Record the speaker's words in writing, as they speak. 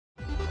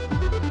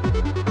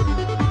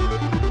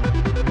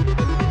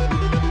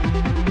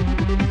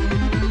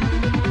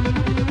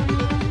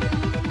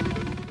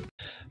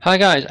Hi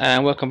guys,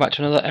 and welcome back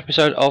to another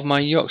episode of my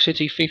York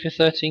City FIFA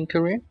 13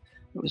 career.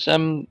 It was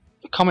a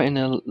comment in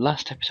the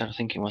last episode, I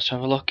think it was, to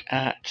have a look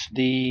at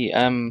the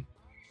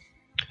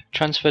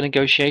transfer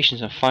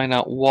negotiations and find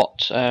out what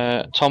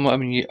Tom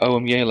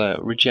Oyemyela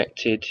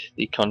rejected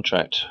the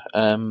contract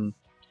or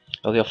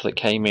the offer that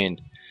came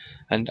in.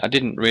 And I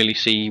didn't really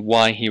see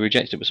why he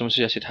rejected it, but someone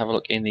suggested have a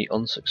look in the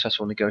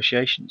unsuccessful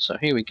negotiations. So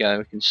here we go.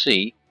 We can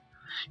see,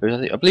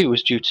 I believe it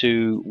was due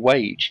to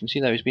wage. You can see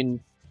there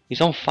he's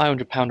on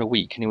 £500 a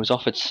week, and he was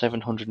offered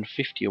 £750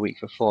 a week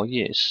for 4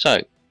 years. So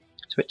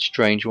it's a bit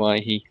strange why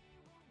he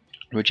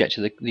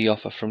rejected the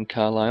offer from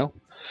Carlisle.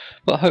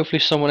 But hopefully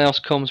someone else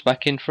comes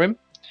back in for him.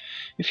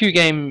 A few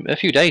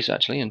days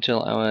actually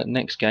until our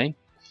next game.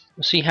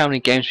 We'll see how many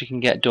games we can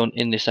get done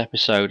in this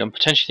episode. I'm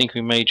potentially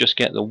thinking we may just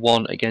get the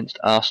one against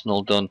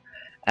Arsenal done,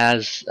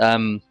 as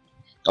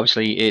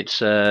obviously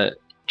it's a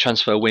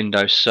transfer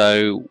window,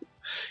 so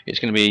it's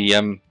going to be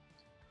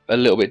a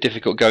little bit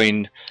difficult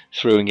going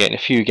through and getting a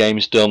few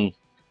games done.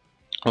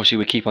 Obviously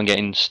we keep on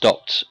getting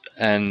stopped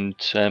and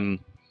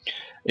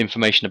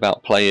information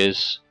about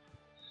players,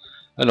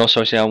 and also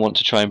obviously I want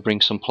to try and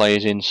bring some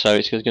players in, so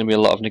it's going to be a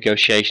lot of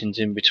negotiations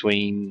in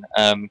between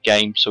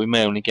games, so we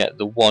may only get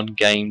the one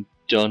game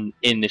done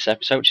in this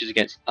episode, which is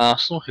against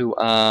Arsenal, who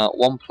are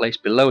one place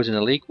below us in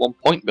the league, 1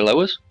 point below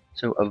us,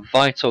 so a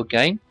vital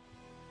game.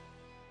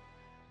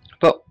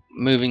 But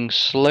moving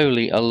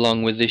slowly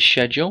along with this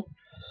schedule,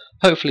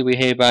 hopefully we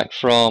hear back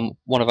from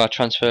one of our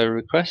transfer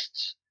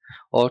requests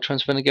or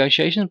transfer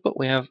negotiations, but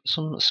we have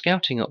some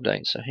scouting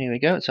updates. So here we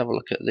go, let's have a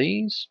look at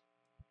these.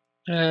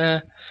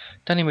 Danny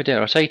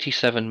Medeiros,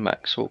 87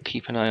 max, we'll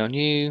keep an eye on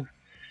you.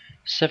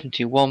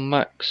 71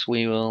 max,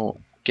 we will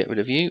get rid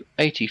of you.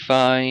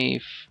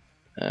 85,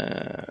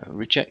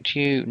 reject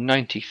you.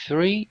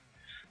 93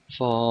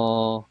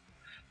 for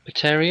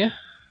Pateria,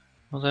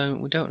 although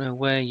we don't know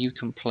where you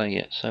can play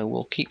yet, so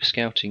we'll keep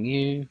scouting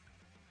you.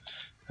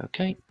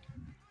 Okay,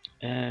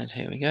 and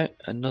here we go,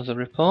 another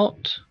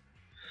report.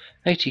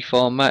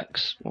 84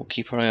 max, we'll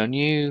keep our eye on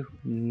you.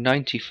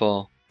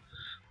 94,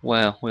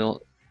 well,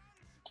 we'll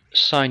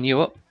sign you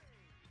up.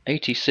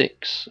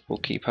 86, we'll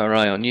keep our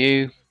eye on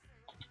you.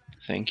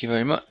 Thank you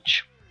very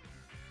much.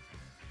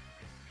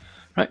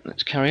 Right,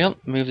 let's carry on,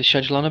 move the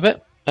schedule on a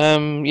bit.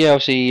 Yeah,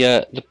 obviously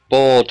the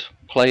board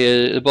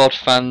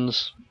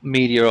fans,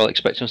 media are all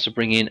expecting us to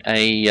bring in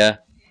a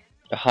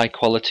high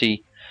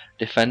quality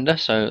defender,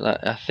 so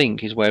that I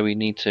think is where we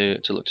need to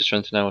look to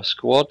strengthen our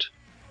squad.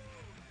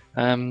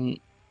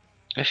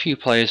 A few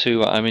players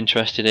who I'm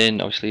interested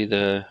in, obviously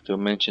they were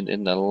mentioned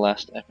in the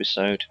last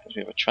episode.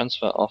 We have a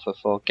transfer offer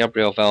for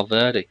Gabriel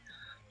Valverde.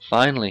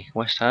 Finally,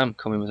 West Ham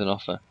coming with an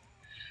offer.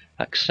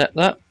 Accept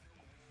that.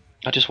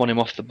 I just want him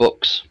off the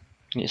books.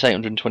 It's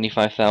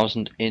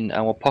 825,000 in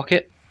our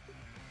pocket,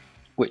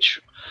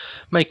 which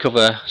may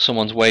cover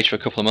someone's wage for a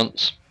couple of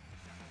months.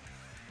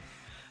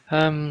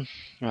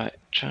 Right,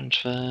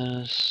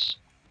 transfers.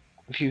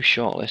 View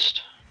shortlist.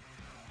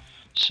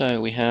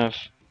 So we have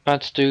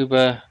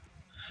Badstuber,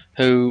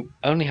 who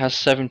only has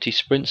 70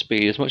 sprint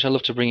speed. As much as I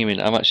love to bring him in,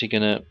 I'm actually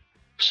going to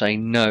say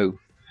no,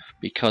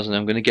 because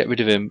I'm going to get rid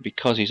of him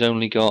because he's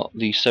only got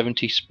the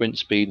 70 sprint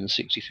speed and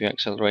 63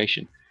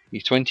 acceleration.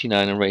 He's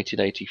 29 and rated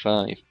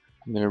 85.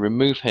 I'm going to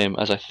remove him,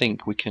 as I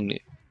think we can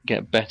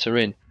get better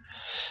in.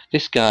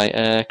 This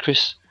guy,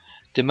 Chris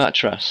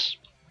Dematras,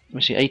 let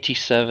me see,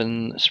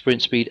 87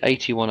 sprint speed,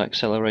 81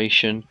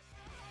 acceleration,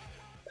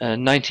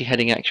 90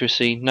 heading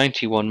accuracy,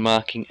 91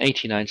 marking,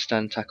 89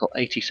 stand tackle,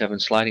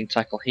 87 sliding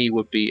tackle. He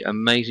would be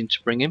amazing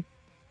to bring in.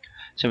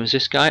 Same as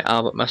this guy,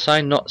 Albert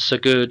Masai, not so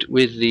good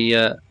with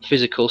the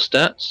physical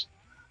stats,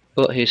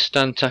 but his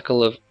stand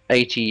tackle of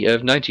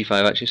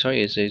 95 actually,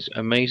 sorry, is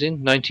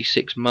amazing.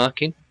 96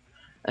 marking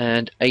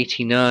and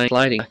 89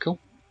 sliding tackle.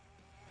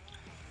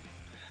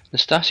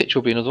 Nastasic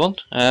will be another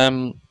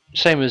one.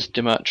 Same as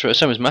Dimatra,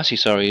 same as Massey,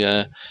 sorry,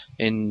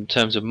 in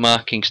terms of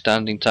marking,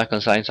 standing tackle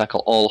and sliding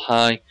tackle, all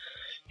high.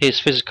 His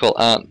physical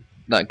aren't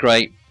that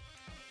great.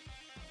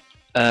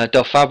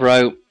 Del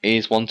Fabro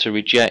is one to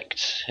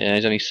reject.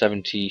 He's only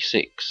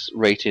 76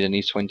 rated and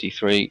he's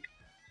 23,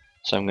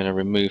 so I'm going to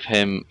remove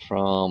him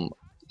from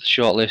the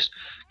shortlist.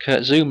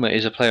 Kurt Zuma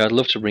is a player I'd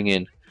love to bring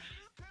in,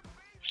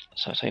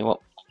 so I'll tell you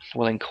what,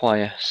 we'll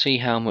inquire, see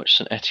how much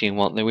St Etienne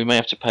want. We may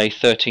have to pay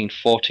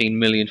 13-14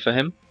 million for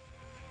him,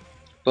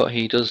 but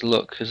he does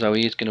look as though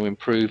he is going to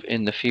improve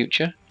in the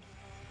future.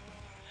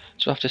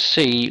 So we'll have to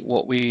see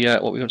what we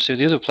want to do.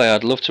 The other player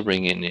I'd love to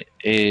bring in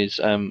is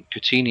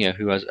Coutinho,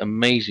 who has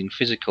amazing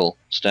physical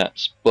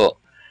stats, but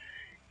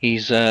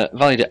he's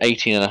valued at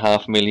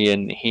 18.5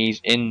 million.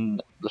 He's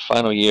in the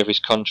final year of his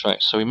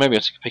contract, so we may be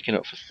able to pick him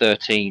up for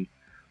 13.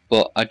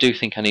 But I do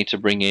think I need to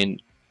bring in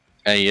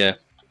a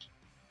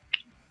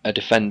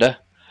defender.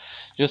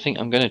 The other thing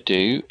I'm going to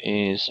do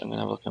is I'm going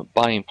to have a look at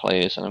buying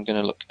players, and I'm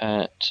going to look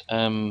at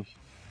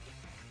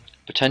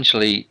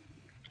potentially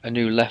a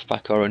new left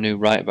back or a new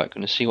right back.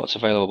 Going to see what's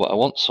available, but I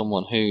want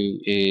someone who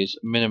is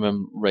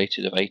minimum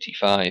rated of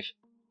 85.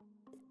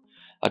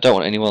 I don't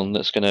want anyone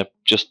that's going to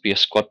just be a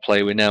squad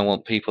player. We now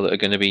want people that are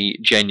going to be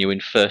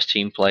genuine first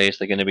team players.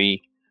 They're going to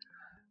be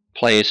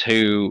players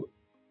who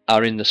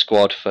are in the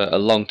squad for a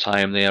long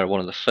time. They are one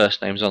of the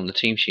first names on the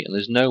team sheet, and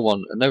there's no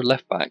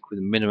left back with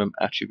a minimum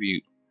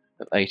attribute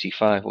of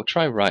 85. We'll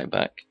try right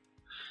back,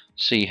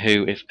 see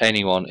who, if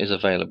anyone, is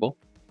available.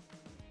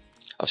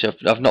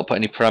 Obviously, I've not put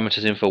any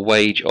parameters in for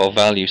wage or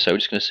value, so we're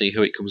just going to see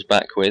who it comes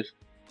back with.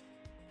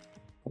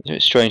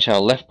 It's strange how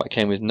left back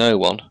came with no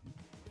one.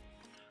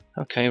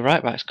 Okay,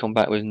 right back's come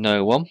back with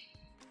no one.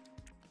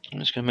 I'm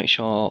just going to make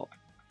sure.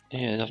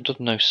 Yeah, I've done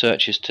no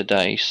searches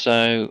today,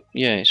 so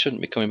yeah, it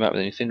shouldn't be coming back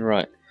with anything.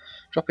 Right,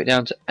 drop it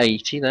down to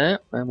 80 there,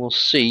 and we'll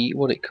see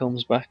what it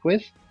comes back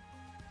with.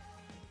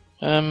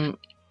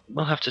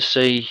 We'll have to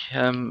see.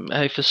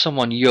 If there's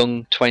someone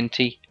young,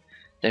 20,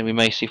 then we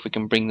may see if we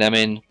can bring them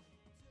in.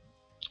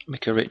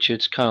 Micah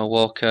Richards, Kyle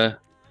Walker,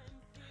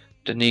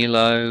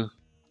 Danilo,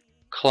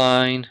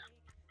 Klein.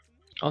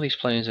 All these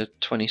players are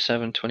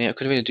 27, 28. I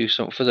could really do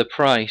something for the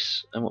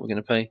price and what we're going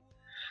to pay.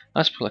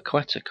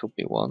 Aspilicueta could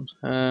be one.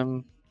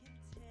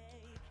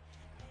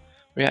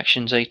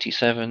 Reactions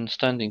 87,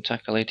 standing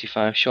tackle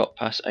 85, shot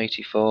pass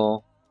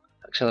 84,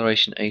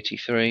 acceleration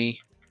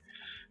 83,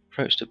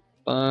 approach to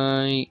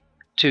buy,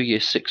 2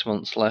 years 6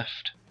 months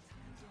left.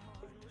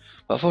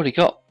 But I've already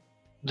got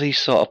these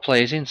sort of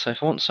players in, so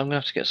if I want some, I'm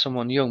going to have to get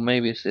someone young.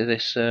 Maybe it's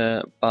this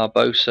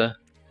Barbosa.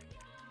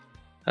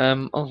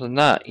 Other than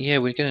that, yeah,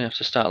 we're going to have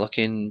to start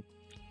looking.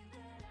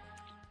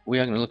 We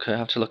are going to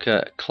have to look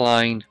at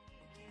Klein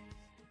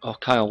or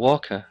Kyle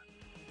Walker.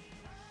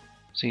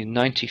 See,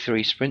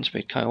 93 sprint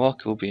speed. Kyle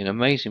Walker will be an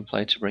amazing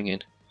player to bring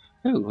in.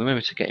 Ooh,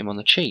 remember to get him on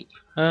the cheap.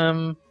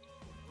 If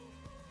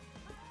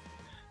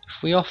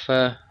we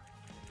offer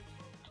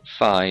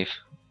 5,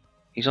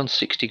 he's on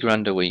 60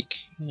 grand a week.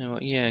 You know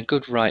what? Yeah,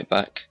 good right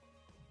back.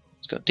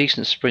 He's got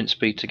decent sprint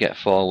speed to get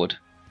forward.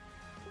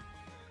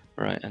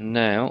 Right, and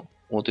now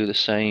we'll do the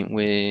same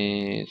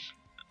with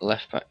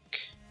left back.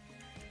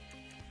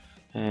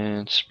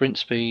 And sprint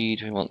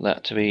speed, we want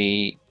that to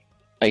be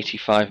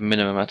 85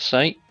 minimum, I'd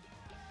say.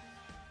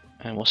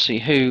 And we'll see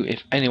who,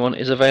 if anyone,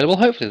 is available.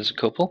 Hopefully there's a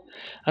couple.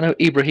 I know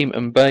Ibrahim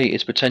Mbaye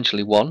is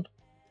potentially one.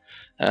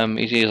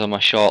 He is on my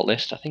short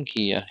list. I think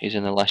he is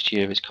in the last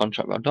year of his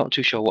contract, but I'm not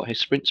too sure what his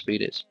sprint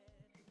speed is.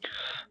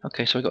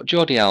 Okay, so we've got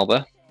Jordi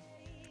Alba,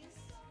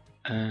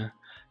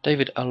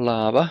 David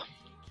Alaba,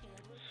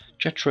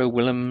 Jetro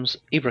Willems,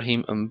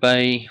 Ibrahim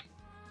Mbaye.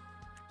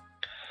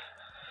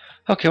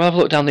 Okay, we'll have a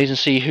look down these and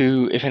see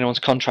who, if anyone's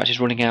contract is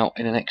running out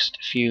in the next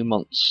few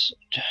months.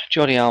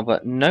 Jordi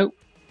Alba, no.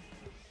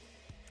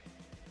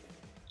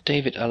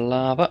 David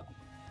Alaba,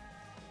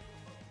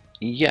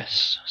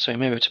 yes. So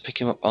maybe to pick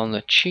him up on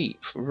the cheap,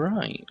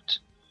 right?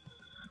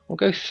 We'll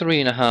go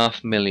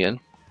 3.5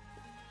 million.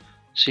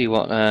 See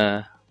what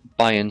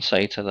Bayern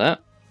say to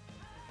that.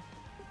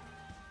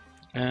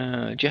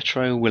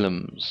 Jetro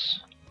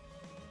Willems,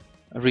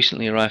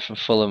 recently arrived from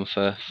Fulham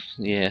for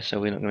so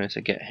we're not going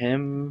to get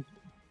him.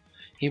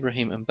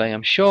 Ibrahim Mbaye,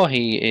 I'm sure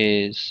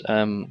he is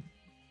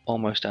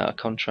almost out of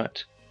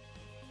contract.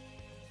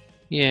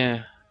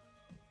 Yeah,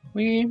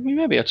 we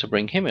may be able to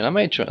bring him in. I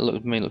may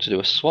look to do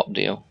a swap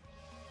deal.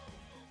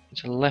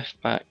 It's a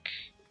left back,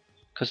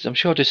 because I'm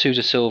sure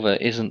D'Souza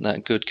Silva isn't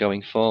that good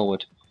going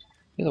forward.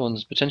 The other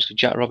one's potentially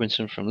Jack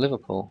Robinson from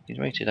Liverpool. He's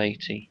rated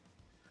 80.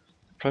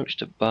 Approach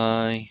to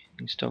buy.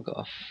 He's still got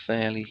a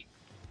fairly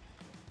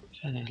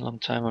long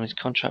time on his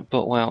contract,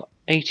 but wow,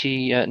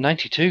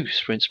 92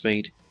 sprint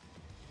speed,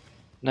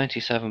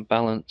 97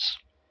 balance.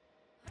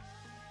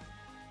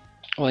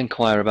 I'll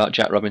inquire about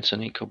Jack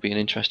Robinson. He could be an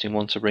interesting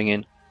one to bring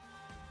in.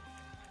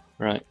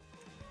 Right.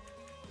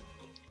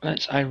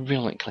 Let's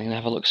ironically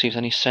have a look, see if there's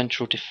any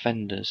central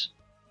defenders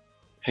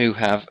who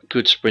have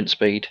good sprint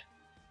speed.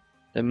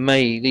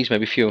 These may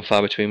be few and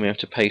far between. We have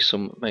to pay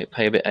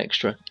a bit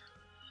extra.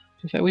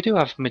 In fact, we do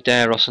have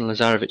Medeiros and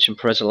Lazarevic and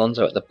Perez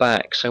Alonso at the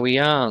back, so we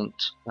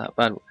aren't that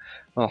bad.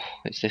 Oh,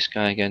 it's this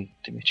guy again,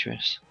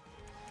 Dimitrius.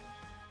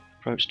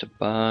 Approach to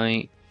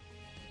buy.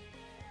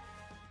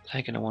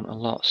 They're going to want a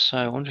lot, so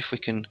I wonder if we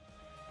can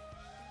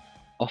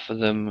offer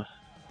them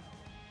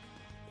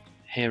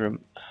here.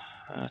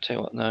 I'll tell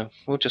you what, no,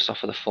 we'll just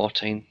offer the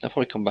 14. They'll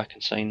probably come back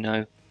and say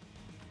no,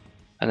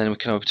 and then we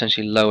can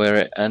potentially lower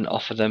it and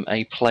offer them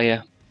a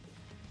player.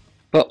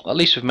 But at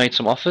least we've made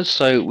some offers,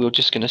 so we're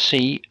just going to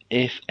see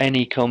if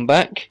any come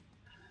back.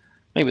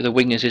 Maybe the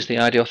wingers is the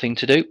ideal thing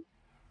to do.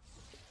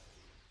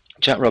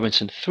 Jack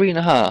Robinson,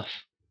 3.5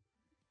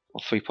 or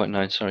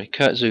 3.9. Sorry,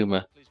 Kurt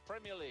Zouma.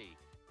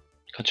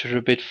 Consider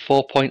a bid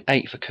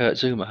 4.8 for Kurt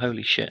Zouma.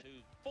 Holy shit.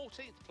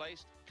 14th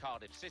place,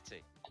 Cardiff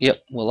City.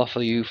 Yep, we'll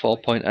offer you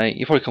 4.8.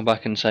 You probably come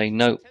back and say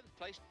no.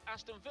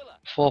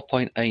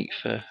 4.8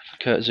 for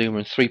Kurt Zouma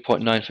and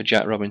 3.9 for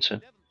Jack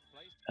Robinson.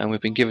 And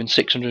we've been given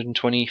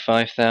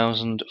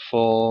 625,000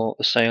 for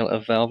the sale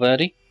of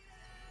Valverde.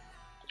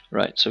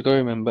 Right, so go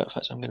remember. In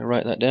fact, I'm going to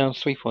write that down.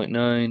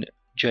 3.9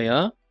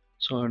 JR,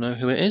 so I know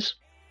who it is.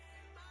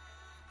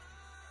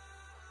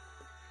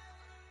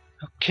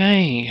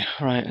 Okay,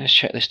 right, let's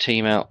check this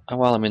team out. And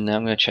while I'm in there,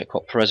 I'm going to check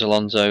what Perez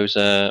Alonso's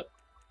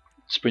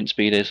sprint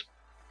speed is.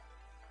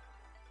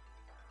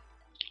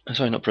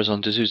 Sorry, not Perez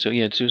Alonso, D'Souza.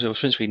 Yeah, D'Souza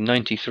sprint speed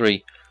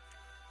 93.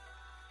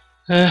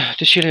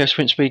 Decilio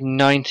sprint speed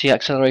 90,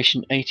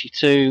 acceleration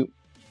 82.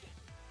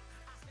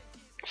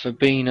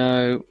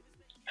 Fabino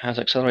has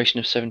acceleration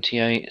of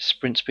 78,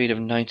 sprint speed of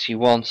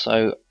 91,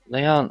 so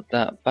they aren't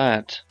that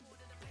bad.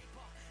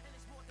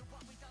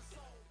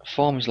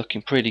 Form is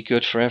looking pretty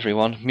good for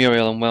everyone.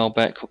 Muriel and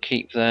Welbeck will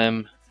keep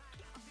them.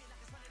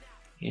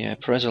 Yeah,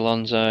 Perez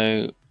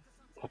Alonso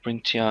will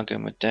bring Thiago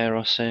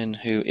Medeiros in,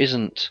 who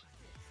isn't.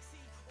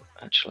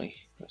 Actually,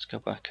 let's go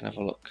back and have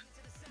a look.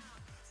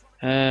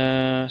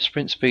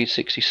 Sprint speed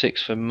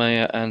 66 for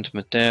Maya and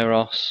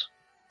Medeiros.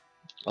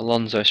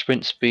 Alonso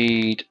sprint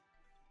speed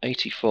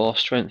 84,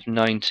 strength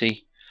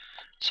 90.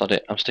 Sod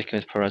it, I'm sticking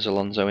with Perez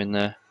Alonso in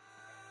there.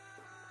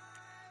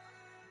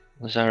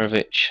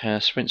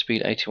 Lazarevic, sprint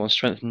speed 81,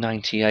 strength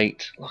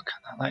 98. Look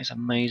at that, that is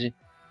amazing.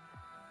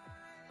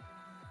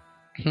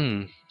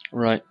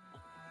 Right.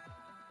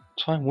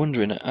 So I'm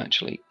wondering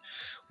actually,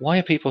 why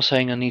are people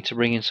saying I need to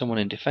bring in someone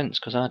in defence?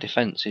 Because our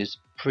defence is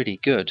pretty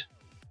good.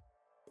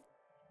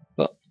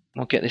 But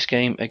we'll get this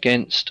game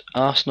against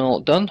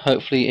Arsenal done.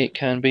 Hopefully it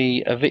can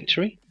be a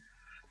victory.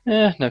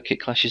 No kick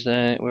clashes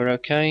there, we're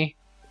okay.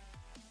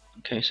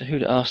 Okay, so who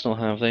do Arsenal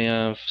have? They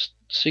have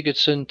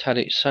Sigurdsson,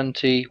 Tadic,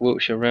 Santi,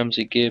 Wiltshire,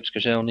 Ramsey, Gibbs,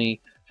 Gazelny,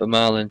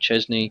 Vermaelen,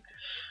 Chesney,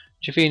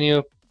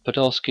 Javinho,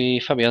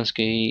 Podolski,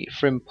 Fabianski,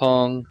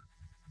 Frimpong.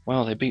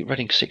 Wow, they beat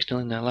Reading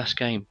 6-0 in their last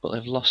game, but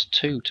they've lost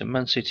 2 to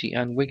Man City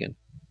and Wigan.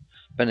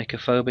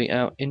 Benicophobe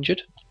out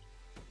injured.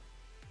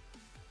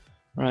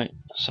 Right,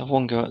 let's have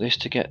one go at this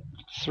to get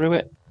through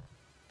it.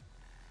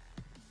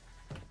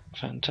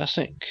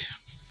 Fantastic.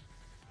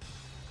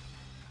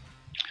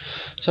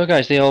 So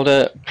guys, the old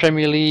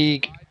Premier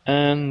League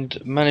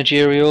and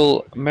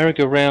managerial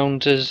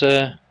merry-go-round has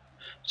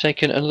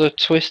taken another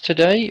twist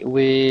today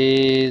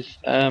with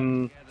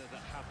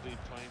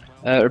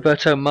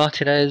Roberto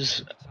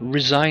Martinez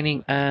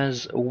resigning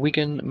as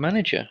Wigan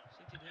manager,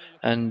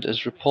 and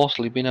has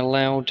reportedly been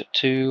allowed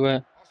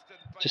to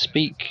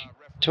speak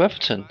to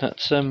Everton.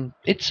 That's I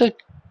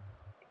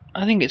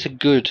think it's a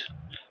good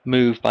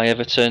move by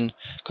Everton,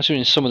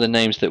 considering some of the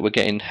names that were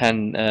getting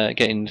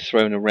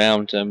thrown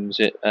around. Was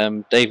it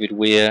David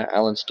Weir,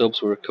 Alan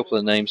Stubbs were a couple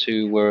of names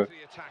who were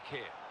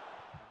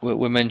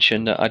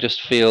mentioned. I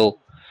just feel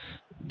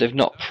they've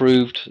not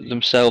proved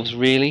themselves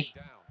really.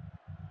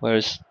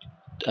 Whereas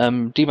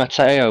Di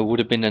Matteo would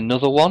have been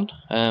another one.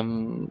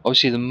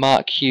 Obviously, the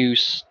Mark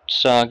Hughes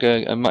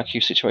saga and Mark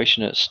Hughes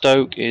situation at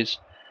Stoke is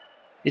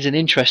an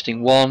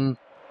interesting one.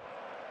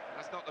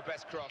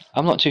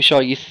 I'm not too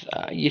sure. You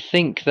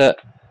think that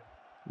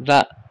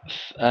that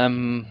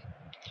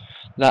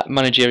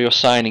managerial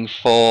signing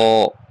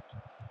for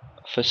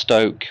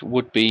Stoke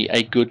would be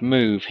a good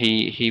move.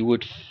 He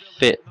would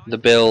fit the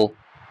bill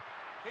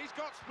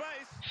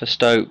for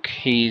Stoke.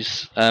 The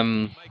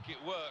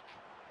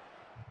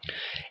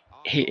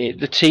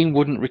team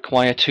wouldn't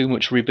require too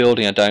much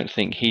rebuilding, I don't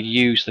think. He'd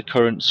use the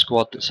current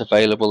squad that's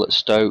available at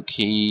Stoke.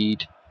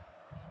 He'd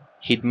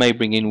may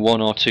bring in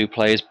 1 or 2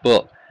 players,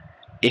 but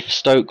if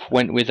Stoke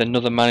went with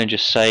another manager,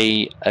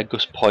 say a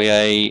Gus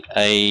Poyet,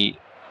 a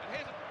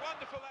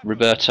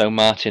Roberto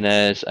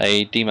Martinez,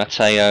 a Di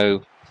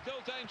Matteo,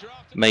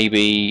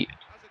 maybe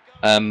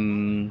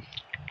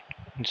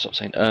stop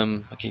saying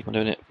I keep on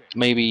doing it.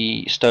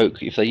 Maybe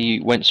Stoke, if they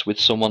went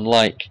with someone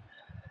like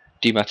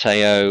Di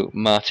Matteo,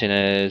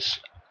 Martinez,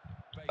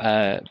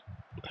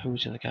 who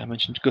was the other guy I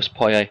mentioned? Gus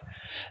Poyet,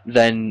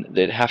 then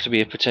there'd have to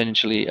be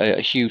potentially a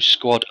huge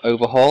squad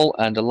overhaul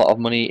and a lot of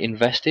money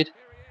invested,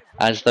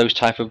 as those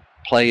type of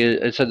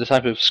players, so the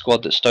type of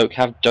squad that Stoke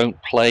have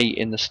don't play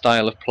in the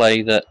style of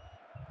play that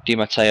Di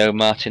Matteo,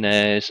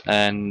 Martinez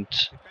and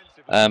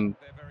Poyet.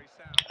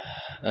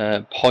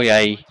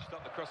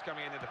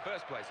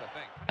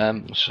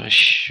 That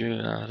should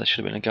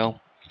have been a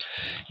goal.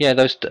 Yeah,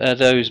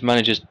 those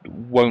managers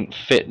won't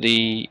fit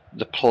the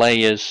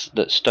players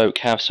that Stoke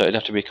have, so it'd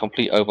have to be a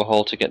complete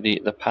overhaul to get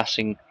the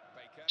passing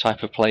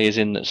type of players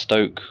in that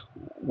Stoke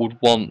would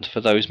want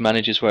for those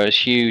managers. Whereas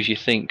Hughes, you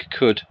think,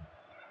 could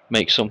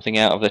make something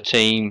out of the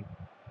team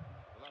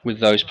with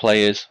those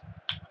players.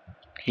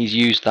 He's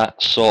used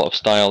that sort of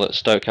style that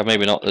Stoke have,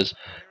 maybe not as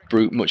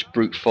much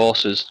brute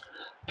force as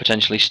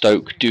potentially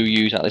Stoke do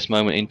use at this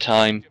moment in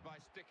time.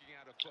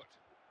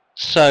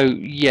 So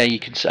yeah,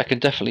 I can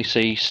definitely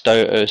see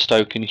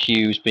Stoke and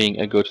Hughes being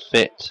a good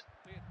fit.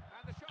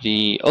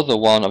 The other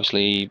one,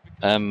 obviously,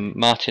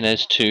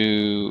 Martinez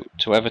to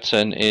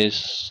Everton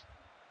is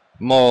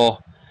more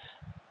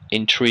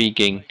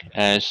intriguing,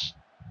 as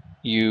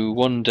you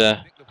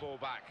wonder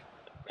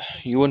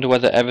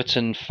whether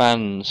Everton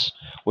fans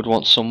would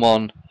want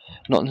someone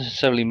not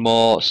necessarily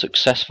more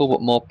successful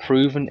but more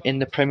proven in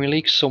the Premier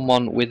League,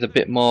 someone with a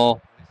bit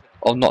more,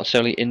 or not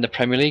necessarily in the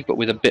Premier League but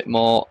with a bit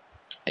more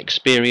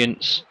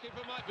experience.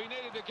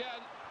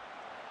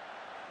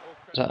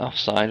 Is that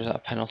offside? Is that a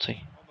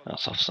penalty?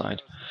 That's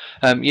offside.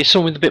 Yeah,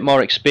 someone with a bit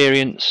more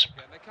experience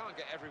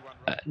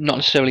not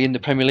necessarily in the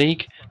Premier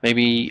League,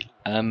 maybe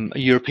a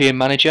European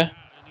manager,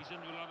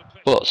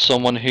 but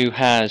someone who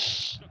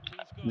has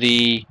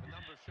the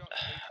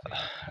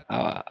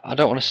I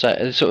don't want to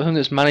say someone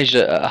that's managed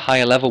at a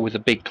higher level with a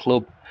big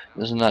club.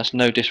 And that's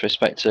no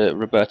disrespect to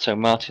Roberto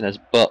Martinez,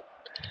 but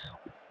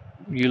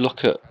you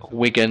look at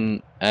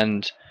Wigan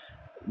and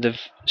they've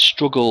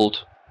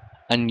struggled,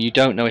 and you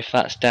don't know if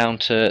that's down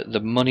to the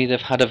money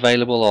they've had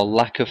available or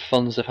lack of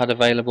funds they've had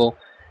available,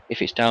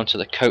 if it's down to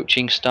the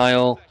coaching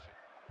style.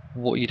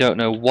 What you don't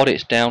know what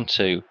it's down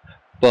to,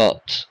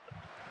 but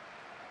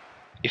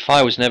if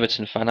I was an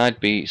Everton fan, I'd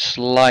be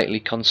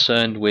slightly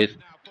concerned with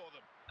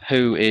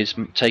who is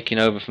taking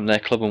over from their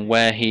club and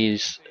where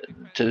he's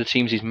to the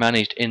teams he's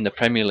managed in the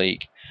Premier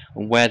League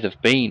and where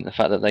they've been. The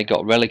fact that they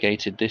got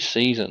relegated this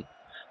season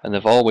and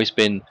they've always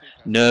been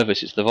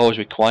nervous. They've always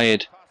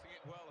required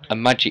a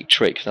magic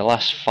trick for the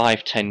last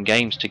 5-10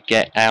 games to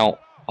get out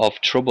of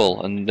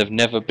trouble, and they've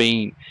never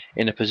been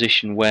in a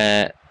position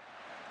where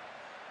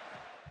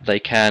they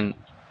can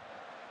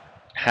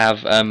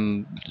have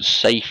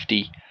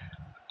safety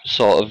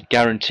sort of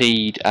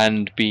guaranteed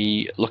and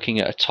be looking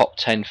at a top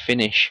 10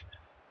 finish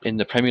in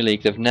the Premier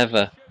League. They've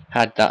never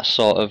had that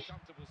sort of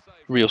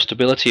real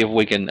stability of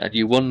Wigan, and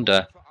you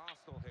wonder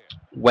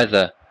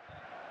whether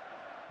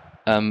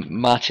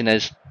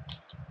Martinez,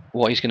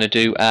 what he's going to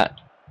do at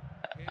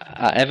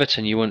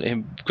Everton. You want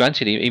him,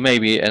 granted, he may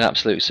be an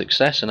absolute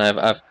success, and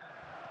I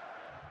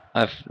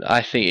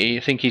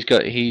think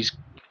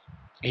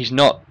he's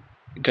not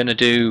going to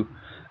do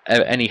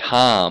any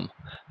harm,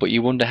 but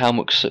you wonder how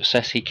much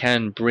success he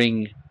can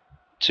bring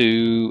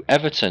to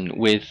Everton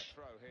with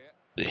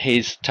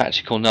his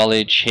tactical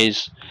knowledge,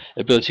 his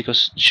ability,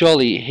 because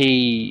surely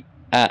he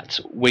at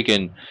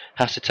Wigan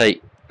has to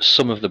take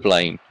some of the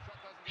blame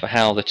for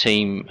how the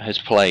team has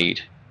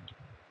played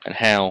and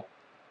how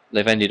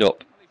they've ended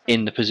up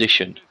in the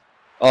position.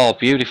 Oh,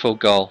 beautiful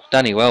goal,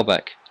 Danny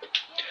Welbeck.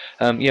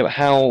 Yeah, but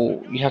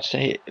how you have to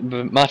say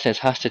Martinez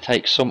has to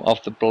take some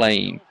of the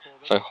blame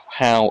for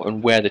how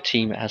and where the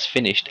team has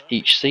finished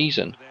each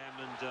season.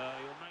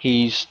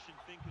 Each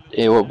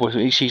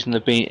season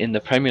they've been in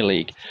the Premier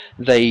League,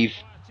 they've,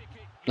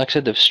 like I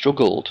said, they've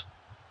struggled,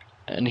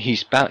 and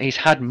he's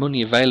had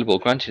money available.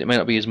 Granted, it may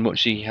not be as much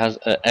as he has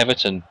at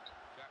Everton,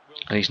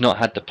 and he's not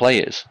had the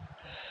players,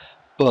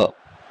 but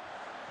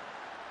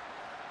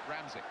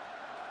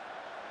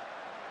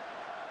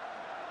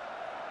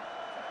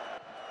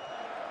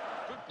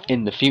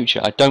in the future,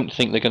 I don't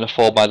think they're going to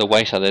fall by the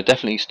wayside. They're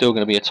definitely still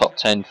going to be a top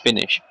 10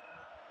 finish,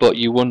 but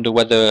you wonder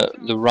whether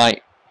the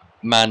right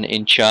man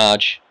in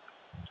charge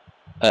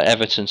at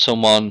Everton,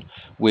 someone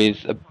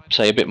with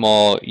say a bit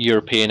more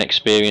European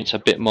experience, a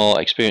bit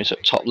more experience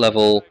at top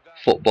level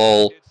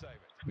football,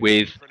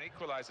 with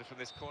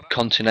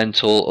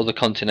other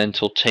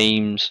continental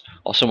teams,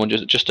 or someone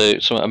just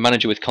a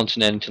manager with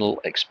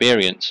continental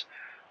experience.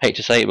 I hate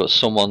to say it, but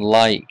someone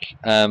like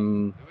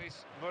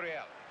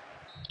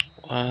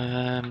who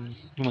am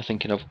I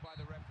thinking of?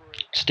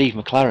 Steve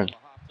McLaren.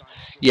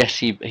 Yes,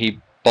 he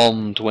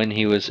bombed when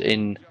he was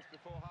in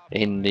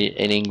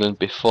England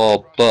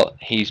before, but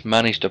he's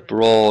managed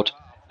abroad,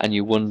 and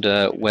you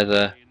wonder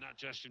whether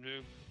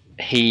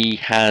he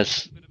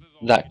has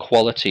that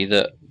quality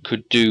that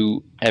could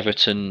do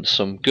Everton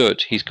some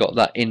good. He's got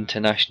that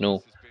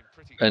international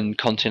and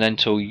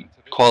continental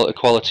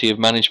quality of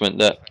management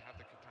that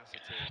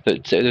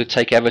would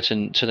take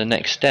Everton to the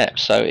next step.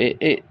 So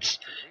it's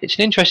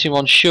an interesting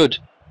one. Should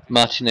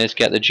Martinez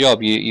get the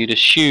job, you'd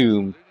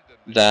assume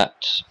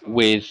that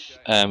with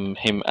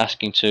him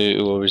asking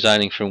to or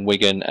resigning from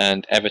Wigan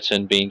and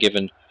Everton being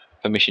given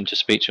permission to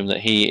speak to him,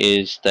 that he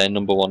is their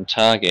 #1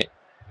 target,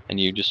 and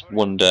you just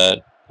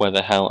wonder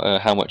whether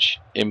how much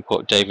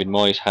input David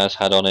Moyes has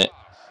had on it.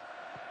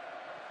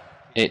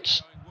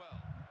 It's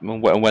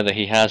whether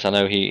he has. I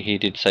know he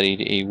did say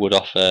he would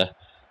offer,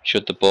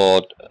 should the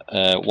board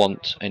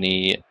want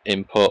any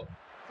input,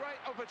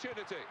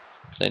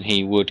 then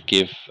he would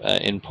give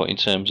input in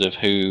terms of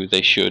who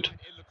they should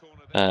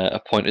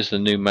appoint as the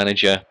new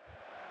manager.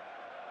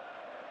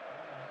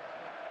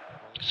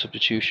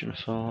 Substitution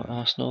for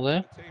Arsenal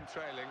there.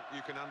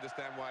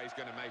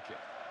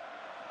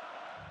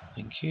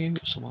 Thank you.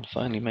 Someone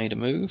finally made a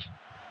move.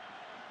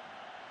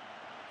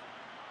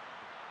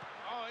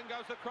 Oh, in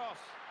goes the cross.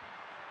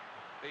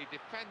 The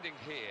defending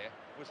here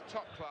was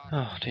top class.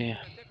 Oh dear.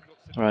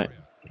 Right.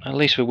 At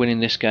least we're winning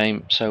this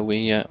game, so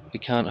we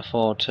can't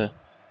afford to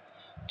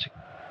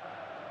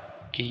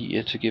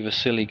give a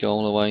silly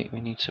goal away.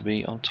 We need to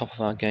be on top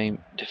of our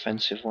game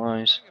defensive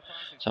wise.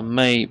 So I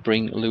may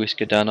bring Luis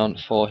Gadan on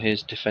for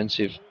his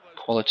defensive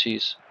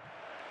qualities.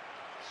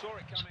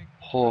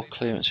 Poor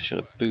clearance. I should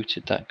have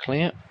booted that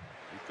clear.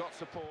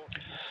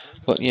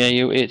 But yeah,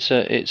 it's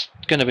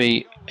going to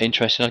be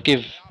interesting. I'll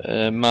give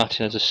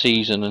Martinez a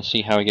season and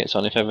see how he gets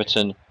on. If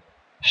Everton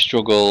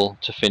struggle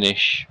to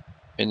finish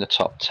in the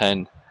top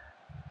 10,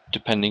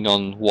 depending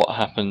on what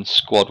happens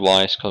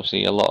squad-wise, because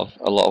obviously a lot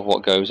of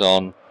what goes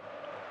on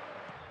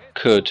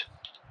could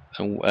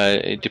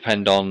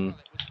depend on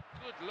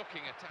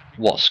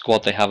what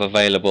squad they have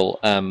available.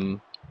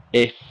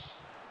 if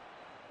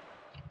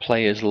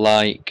players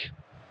like,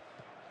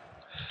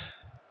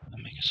 I'll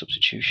make a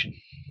substitution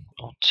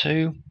or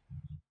two.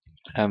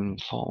 Talking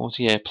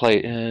about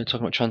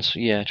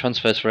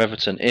transfers for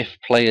Everton. If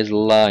players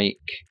like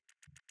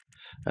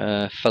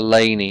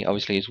Fellaini,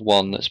 obviously, is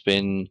one that's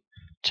been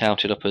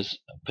touted up as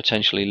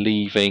potentially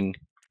leaving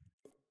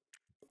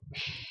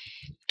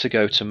to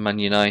go to Man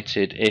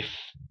United. If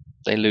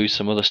they lose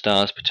some other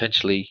stars,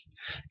 potentially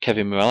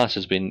Kevin Morales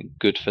has been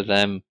good for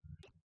them.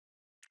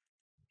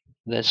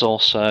 There's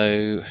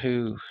also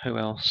who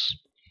else?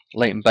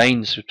 Leighton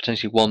Baines was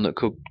potentially one that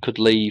could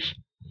leave.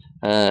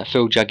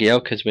 Phil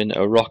Jagielka has been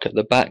a rock at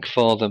the back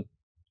for them.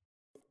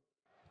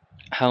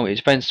 It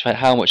depends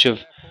how much of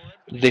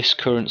this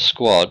current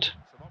squad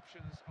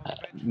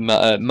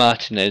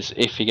Martinez,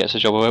 if he gets a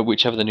job, or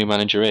whichever the new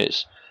manager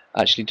is,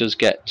 actually does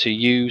get to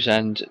use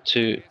and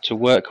to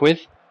work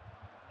with.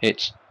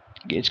 It's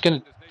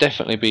going to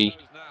definitely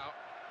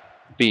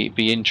be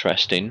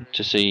interesting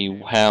to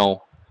see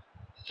how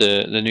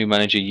the new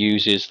manager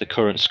uses the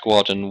current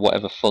squad and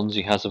whatever funds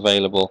he has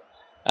available,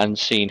 and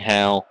seeing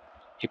how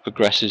he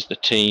progresses the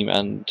team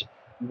and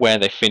where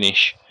they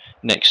finish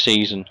next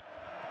season.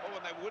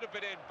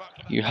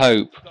 You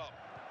hope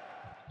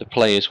the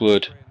players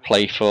would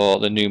play for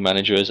the new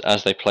managers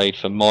as they played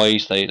for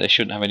Moyes. They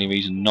shouldn't have any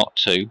reason not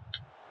to.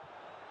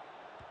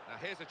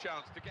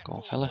 Go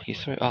on, fella, you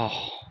through.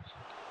 Oh.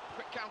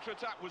 Quick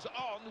counter-attack was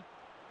on,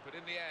 but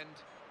in the end,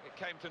 it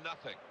came to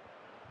nothing.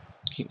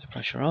 Keep the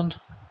pressure on.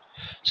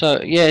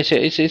 So yeah, it's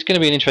going to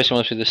be an interesting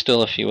one. There's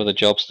still a few other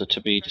jobs that to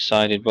be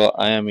decided, but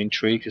I am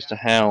intrigued as to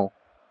how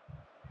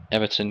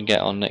Everton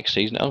get on next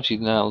season. Obviously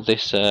now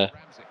this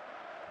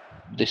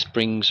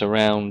brings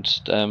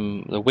around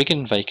the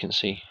Wigan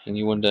vacancy, and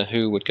you wonder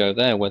who would go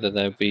there. Whether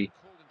there would be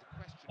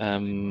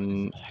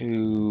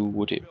who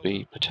would it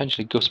be?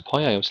 Potentially Gus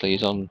Poyet. Obviously,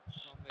 is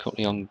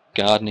currently on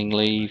gardening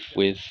leave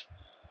with.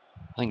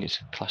 I think it's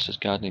classed as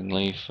gardening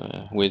leave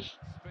with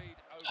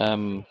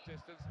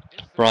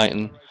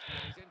Brighton.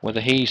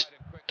 Whether he's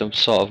the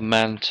sort of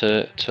man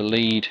to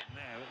lead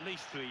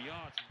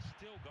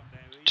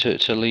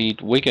to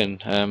lead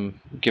Wigan,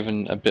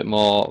 given a bit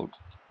more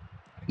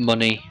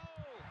money,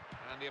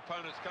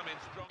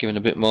 given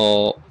a bit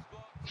more.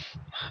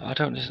 I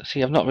don't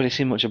see. I've not really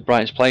seen much of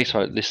Brighton's play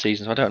this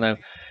season, so I don't know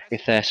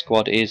if their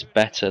squad is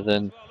better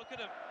than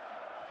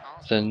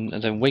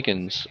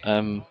Wigan's.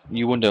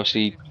 You wonder,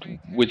 obviously,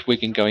 with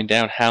Wigan going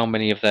down, how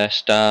many of their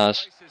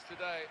stars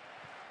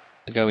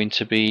are going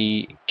to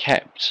be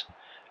kept.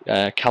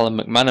 Callum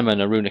McManaman,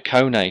 Aruna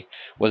Kone,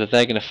 whether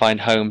they're going to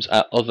find homes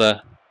at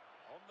other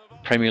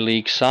Premier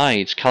League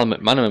sides. Callum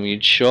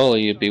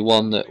McManaman, you'd be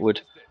one that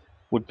would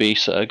be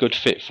a good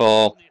fit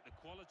for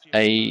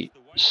a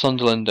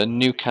Sunderland and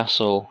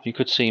Newcastle. You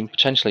could see him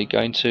potentially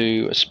going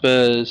to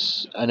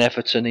Spurs and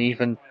Everton,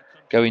 even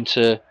going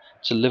to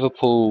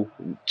Liverpool.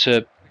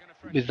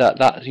 With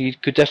that you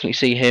could definitely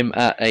see him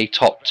at a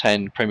top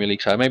 10 Premier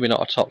League side. Maybe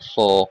not a top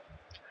 4,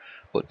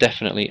 but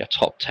definitely a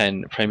top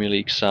 10 Premier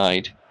League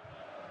side.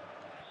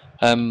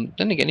 Then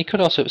again, he could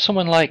also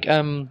someone like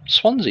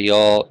Swansea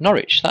or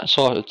Norwich, that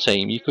sort of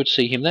team. You could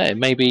see him there.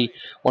 Maybe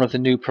one of the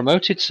new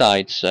promoted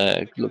sides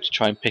look to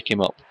try and pick him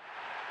up.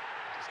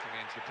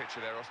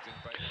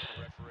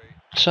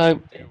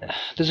 So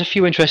there's a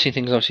few interesting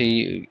things.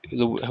 Obviously,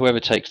 whoever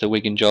takes the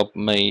Wigan job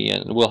may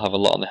and will have a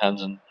lot on their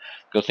hands, and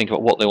got to think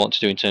about what they want to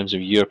do in terms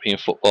of European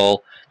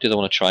football. Do they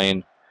want to try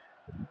and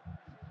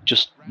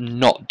just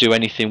not do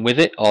anything with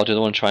it, or do they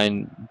want to try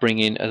and bring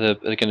in? Are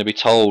they going to be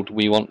told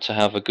we want to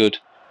have a good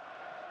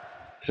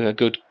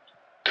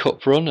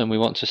cup run, and we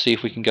want to see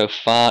if we can go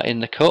far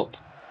in the cup,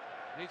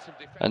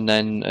 and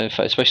then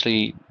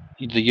especially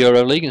the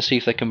Euro League, and see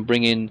if they can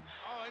bring in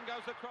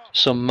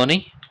some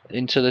money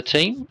into the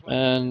team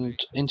and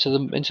into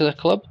the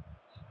club.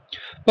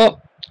 But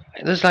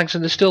there's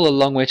still a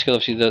long way to go.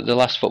 Obviously, the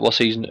last football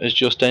season has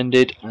just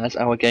ended as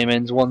our game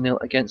ends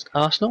 1-0 against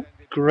Arsenal.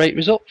 Great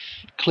result,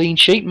 clean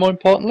sheet, more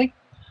importantly.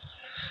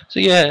 So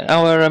yeah,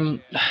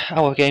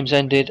 our game's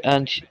ended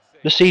and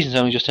the season's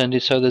only just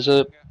ended. So there's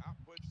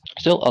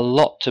still a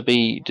lot to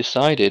be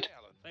decided,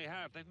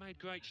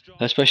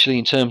 especially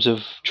in terms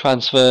of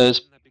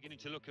transfers,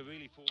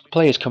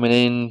 players coming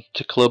in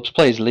to clubs,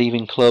 players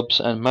leaving clubs,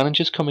 and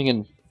managers coming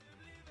in.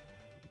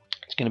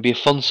 It's going to be a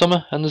fun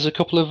summer, and there's a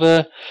couple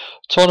of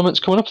tournaments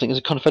coming up. I think there's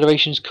a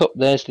Confederations Cup,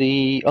 there's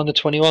the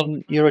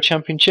Under-21 Euro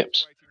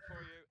Championships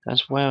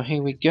as well.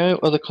 Here we go.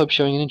 Other clubs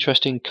showing an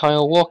interest in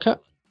Kyle Walker.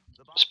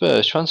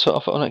 Spurs transfer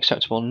offer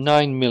unacceptable,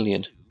 9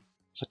 million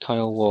for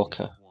Kyle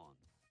Walker.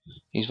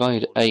 He's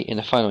valued at 8 in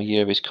the final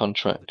year of his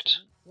contract.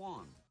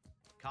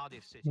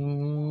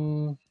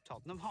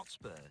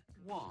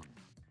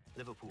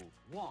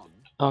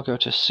 I'll go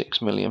to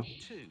 6 million.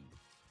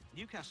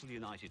 Newcastle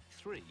United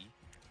 3,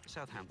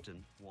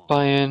 Southampton 1.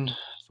 Bayern,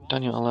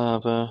 Daniel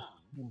Alaba,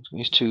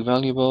 he's too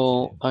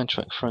valuable.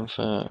 Eintracht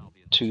Frankfurt,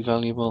 too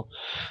valuable.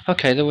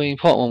 Okay, the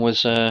important one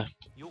was Kurt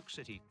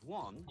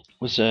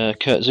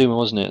Zouma,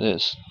 wasn't it?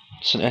 That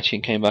St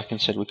Etienne came back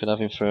and said we could have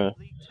him for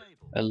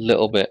a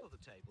little bit.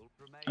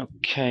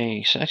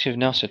 Okay, selective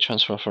now said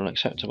transfer offer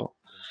unacceptable.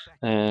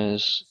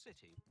 As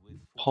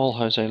Paul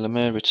Jose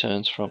Lemaire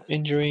returns from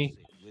injury.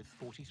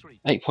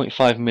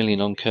 8.5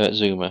 million on Kurt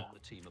Zuma.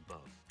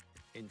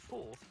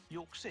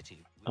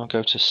 I'll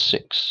go to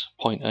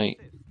 6.8.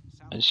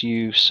 As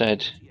you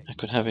said, I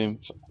could have him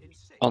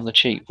on the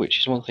cheap, which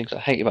is one of the things I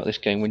hate about this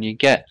game. When you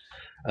get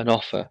an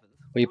offer,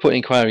 where you put an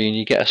inquiry and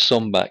you get a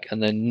sum back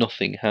and then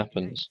nothing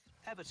happens.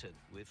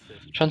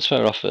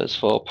 Transfer offers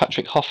for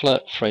Patrick Hoffler,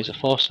 Fraser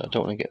Forster. I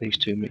don't want to get these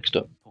two mixed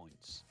up.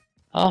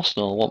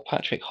 Arsenal want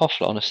Patrick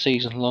Hoffler on a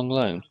season-long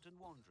loan.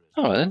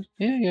 Alright then,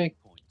 yeah.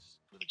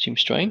 Seems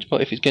strange,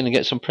 but if he's going to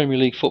get some Premier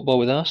League football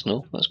with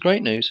Arsenal, that's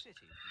great news.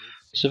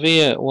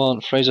 Sevilla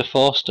want Fraser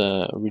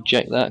Forster.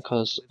 Reject that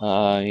because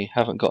I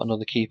haven't got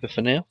another keeper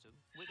for now.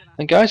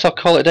 And guys, I'll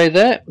call it a day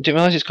there. Didn't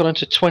realise it's gone on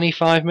to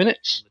 25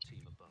 minutes.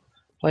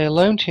 Player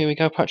loaned. Here we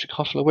go. Patrick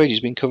Hoffler wages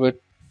been covered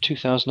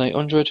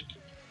 2,800.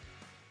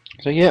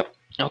 So yeah,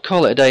 I'll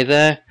call it a day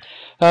there.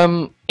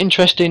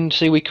 Interesting to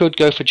see we could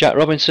go for Jack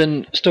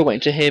Robinson. Still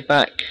waiting to hear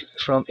back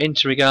from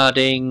Inter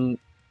regarding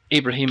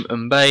Ibrahim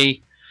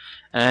Mbaye,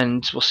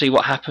 and we'll see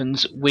what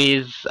happens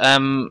with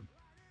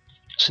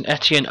St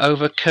Etienne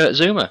over Kurt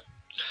Zuma.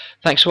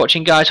 Thanks for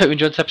watching, guys. Hope you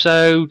enjoyed this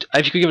episode.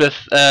 If you could give it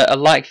a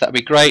like, that'd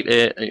be great.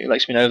 It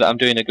lets me know that I'm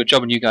doing a good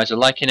job and you guys are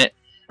liking it.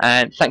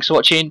 And thanks for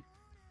watching.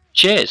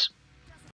 Cheers.